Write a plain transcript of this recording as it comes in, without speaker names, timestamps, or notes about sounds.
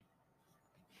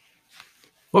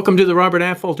Welcome to the Robert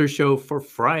Affolter Show for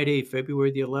Friday,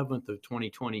 February the 11th of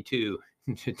 2022.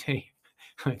 Today,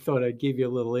 I thought I'd give you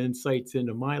a little insights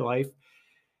into my life.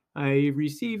 I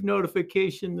received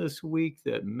notification this week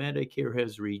that Medicare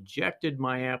has rejected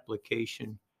my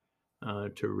application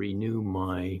to renew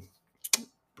my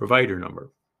provider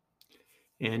number.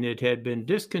 And it had been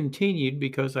discontinued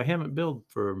because I haven't billed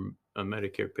for a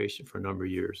Medicare patient for a number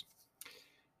of years.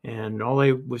 And all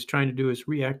I was trying to do is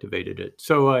reactivated it.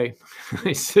 So I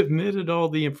submitted all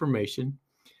the information.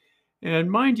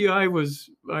 And mind you, I was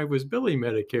billing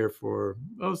Medicare for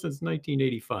since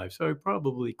 1985, so I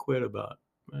probably quit about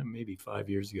maybe 5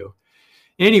 years ago.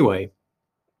 Anyway,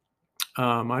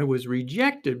 I was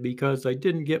rejected because I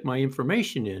didn't get my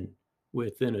information in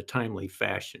within a timely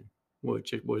fashion,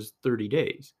 which it was 30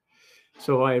 days.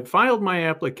 So I had filed my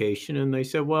application, and they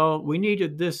said, "Well, we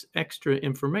needed this extra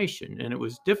information," and it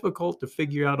was difficult to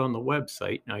figure out on the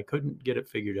website, and I couldn't get it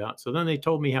figured out. So then they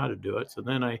told me how to do it. So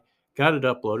then I got it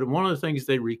uploaded. One of the things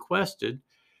they requested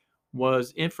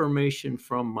was information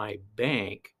from my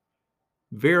bank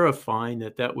verifying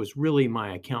that that was really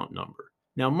my account number.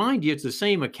 Now, mind you, it's the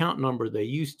same account number they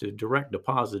used to direct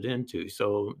deposit into,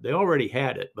 so they already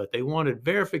had it, but they wanted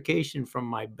verification from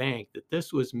my bank that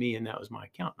this was me and that was my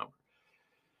account number.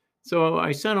 So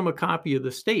I sent them a copy of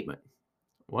the statement.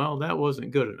 Well, that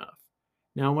wasn't good enough.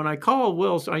 Now, when I call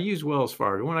Wells, I use Wells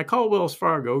Fargo. When I call Wells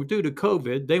Fargo, due to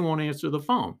COVID, they won't answer the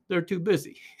phone. They're too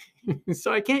busy.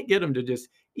 So I can't get them to just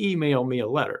email me a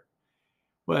letter.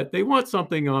 But they want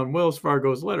something on Wells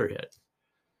Fargo's letterhead.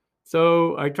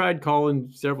 So I tried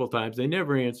calling several times. They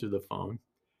never answered the phone.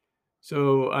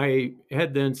 So I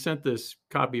had then sent this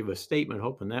copy of a statement,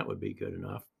 hoping that would be good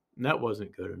enough. And that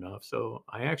wasn't good enough. So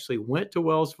I actually went to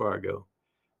Wells Fargo,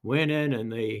 went in, and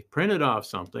they printed off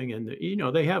something. And,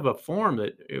 they have a form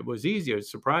that it was easy. It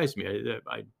surprised me.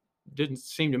 I didn't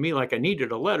seem to me like I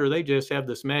needed a letter. They just have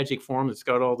this magic form that's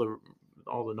got all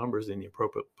the numbers in the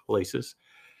appropriate places.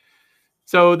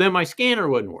 So then my scanner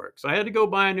wouldn't work. So I had to go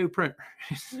buy a new printer.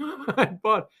 I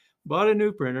bought a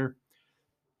new printer,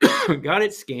 got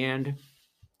it scanned,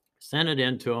 sent it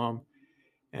in to them,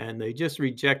 and they just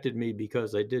rejected me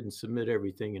because I didn't submit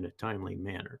everything in a timely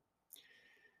manner.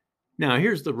 Now,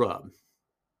 here's the rub.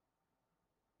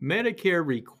 Medicare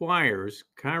requires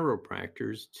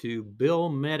chiropractors to bill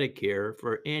Medicare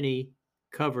for any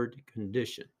covered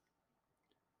condition.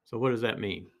 So what does that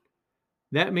mean?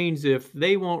 That means if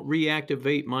they won't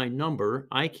reactivate my number,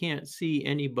 I can't see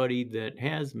anybody that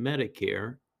has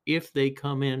Medicare if they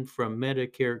come in from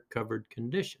Medicare covered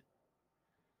condition.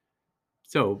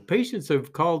 So patients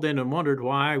have called in and wondered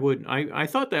why I wouldn't. I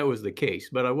thought that was the case,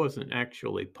 but I wasn't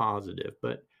actually positive.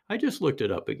 But I just looked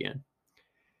it up again.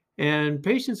 And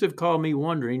patients have called me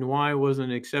wondering why I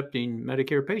wasn't accepting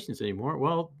Medicare patients anymore.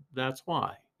 Well, that's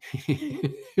why.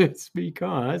 It's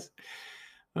because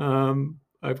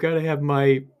I've got to have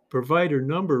my provider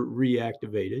number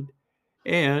reactivated,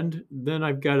 and then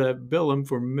I've got to bill them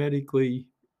for medically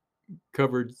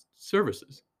covered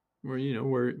services, where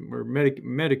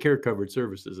Medicare covered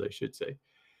services, I should say.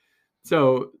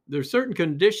 So there's certain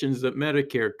conditions that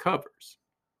Medicare covers,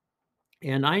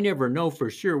 and I never know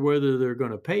for sure whether they're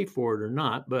going to pay for it or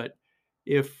not. But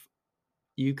if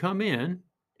you come in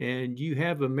and you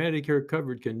have a Medicare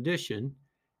covered condition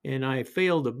and I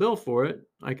fail to bill for it,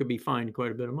 I could be fined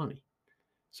quite a bit of money.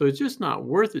 So it's just not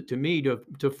worth it to me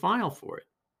to file for it.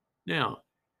 Now,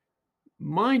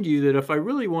 mind you that if I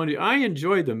really wanted, I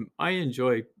enjoy them. I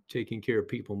enjoy taking care of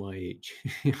people my age.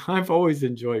 I've always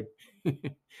enjoyed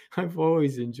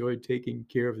taking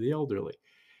care of the elderly.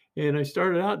 And I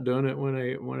started out doing it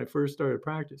when I first started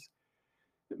practice.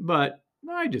 But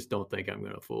I just don't think I'm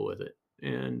going to fool with it.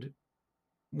 And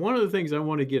one of the things I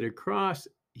want to get across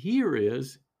here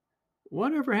is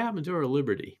whatever happened to our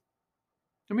liberty?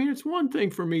 I mean, it's one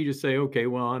thing for me to say, okay,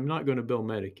 well, I'm not going to bill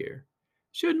Medicare.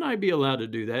 Shouldn't I be allowed to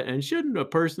do that? And shouldn't a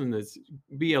person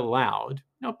be allowed?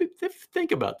 Now,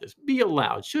 think about this. Be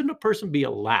allowed. Shouldn't a person be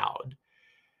allowed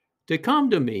to come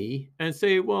to me and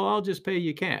say, well, I'll just pay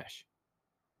you cash?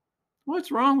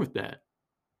 What's wrong with that?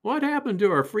 What happened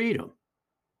to our freedom?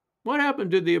 What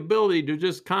happened to the ability to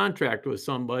just contract with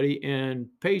somebody and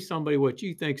pay somebody what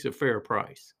you think is a fair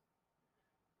price?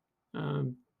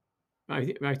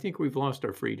 I think we've lost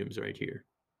our freedoms right here.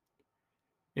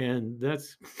 And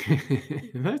that's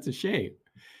that's a shame.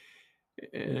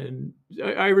 And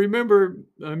I remember,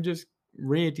 I'm just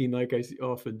ranting like I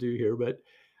often do here, but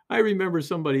I remember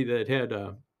somebody that had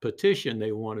a petition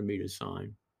they wanted me to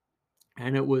sign,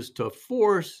 and it was to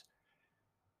force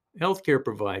healthcare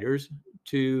providers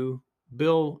to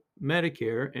bill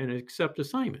Medicare and accept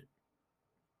assignment.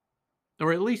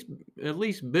 or at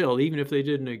least bill, even if they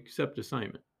didn't accept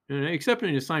assignment. And accepting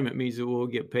an assignment means that we'll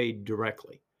get paid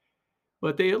directly.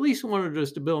 But they at least wanted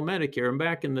us to bill Medicare, and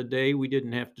back in the day, we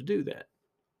didn't have to do that.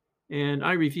 And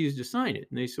I refused to sign it.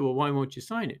 And they said, well, why won't you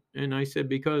sign it? And I said,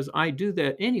 because I do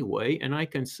that anyway, and I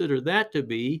consider that to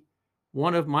be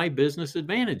one of my business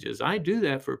advantages. I do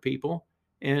that for people,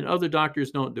 and other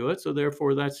doctors don't do it. So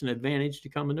therefore, that's an advantage to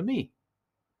coming to me.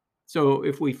 So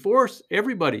if we force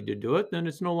everybody to do it, then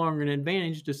it's no longer an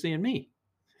advantage to seeing me.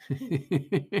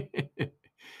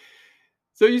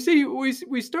 So you see,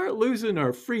 we start losing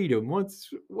our freedom once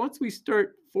we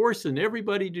start forcing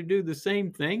everybody to do the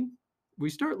same thing. We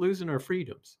start losing our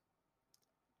freedoms.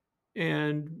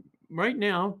 And right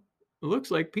now, it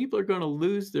looks like people are going to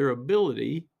lose their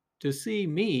ability to see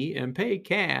me and pay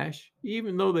cash,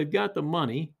 even though they've got the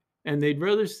money, and they'd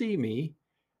rather see me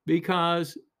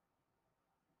because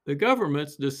the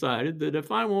government's decided that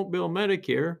if I won't bill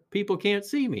Medicare, people can't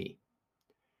see me.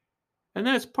 And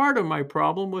that's part of my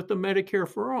problem with the Medicare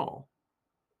for All.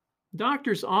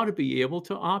 Doctors ought to be able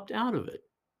to opt out of it.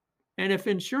 And if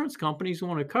insurance companies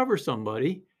want to cover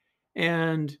somebody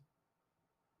and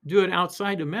do it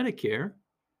outside of Medicare,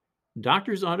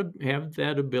 doctors ought to have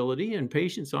that ability, and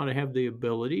patients ought to have the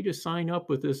ability to sign up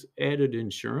with this added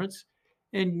insurance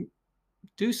and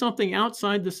do something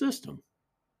outside the system.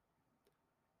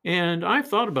 And I've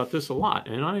thought about this a lot,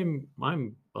 and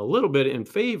I'm a little bit in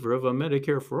favor of a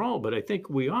Medicare for All, but I think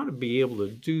we ought to be able to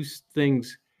do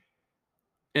things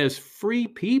as free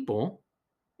people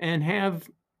and have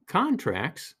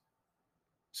contracts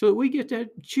so that we get to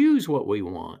choose what we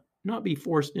want, not be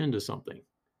forced into something.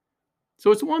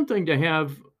 So it's one thing to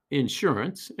have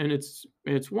insurance, and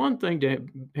it's one thing to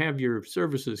have your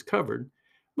services covered,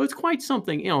 but it's quite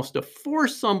something else to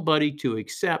force somebody to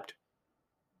accept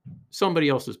somebody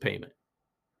else's payment.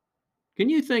 Can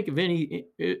you think of any?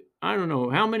 I don't know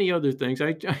how many other things.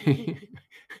 I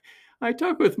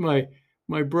talk with my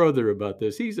brother about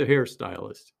this. He's a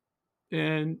hairstylist,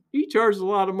 and he charges a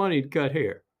lot of money to cut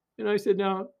hair. And I said,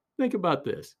 now think about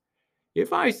this.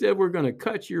 If I said we're going to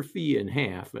cut your fee in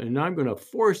half, and I'm going to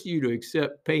force you to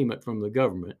accept payment from the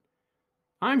government,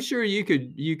 I'm sure you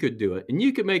could do it, and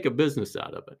you could make a business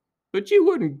out of it. But you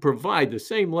wouldn't provide the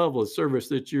same level of service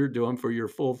that you're doing for your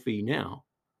full fee now.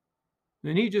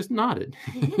 And he just nodded.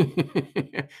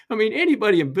 I mean,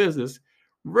 anybody in business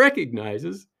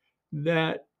recognizes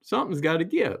that something's got to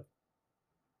give.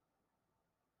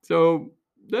 So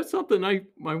that's something I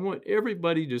want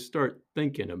everybody to start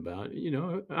thinking about. You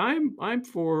know, I'm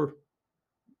for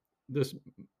this,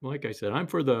 like I said, I'm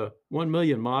for the 1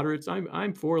 million moderates.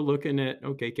 I'm for looking at,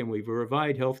 okay, can we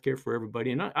provide healthcare for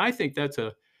everybody? And I think that's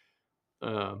a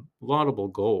laudable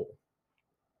goal.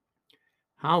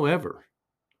 However,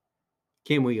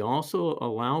 can we also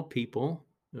allow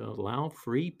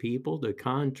free people to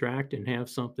contract and have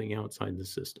something outside the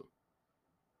system?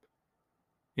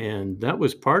 And that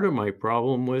was part of my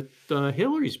problem with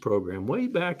Hillary's program way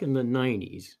back in the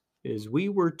 90s, is we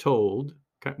were told,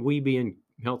 we being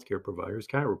healthcare providers,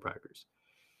 chiropractors,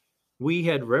 we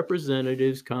had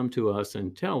representatives come to us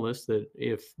and tell us that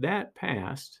if that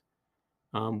passed,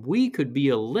 we could be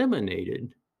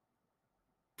eliminated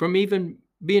from even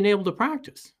being able to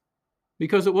practice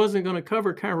because it wasn't going to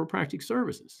cover chiropractic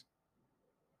services.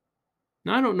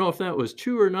 Now, I don't know if that was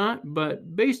true or not,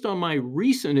 but based on my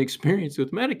recent experience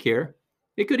with Medicare,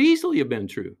 it could easily have been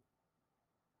true.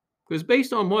 Because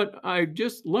based on what I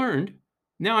just learned,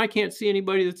 now I can't see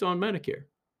anybody that's on Medicare.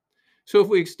 So if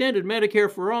we extended Medicare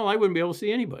for All, I wouldn't be able to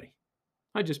see anybody.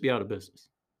 I'd just be out of business.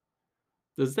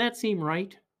 Does that seem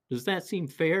right? Does that seem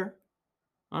fair?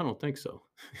 I don't think so.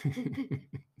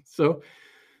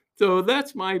 So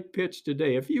that's my pitch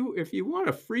today. If you want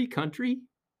a free country,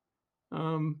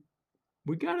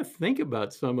 we got to think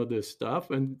about some of this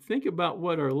stuff and think about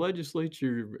what our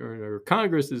legislature or our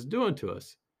Congress is doing to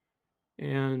us.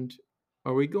 And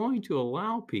are we going to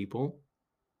allow people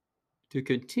to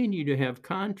continue to have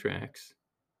contracts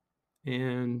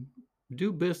and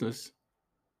do business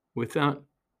without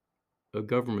a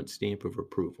government stamp of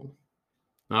approval?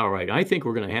 All right, I think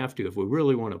we're going to have to if we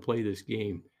really want to play this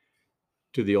game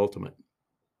to the ultimate.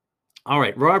 All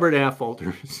right, Robert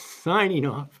Affolter signing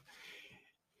off,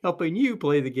 helping you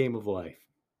play the game of life.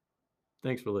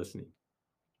 Thanks for listening.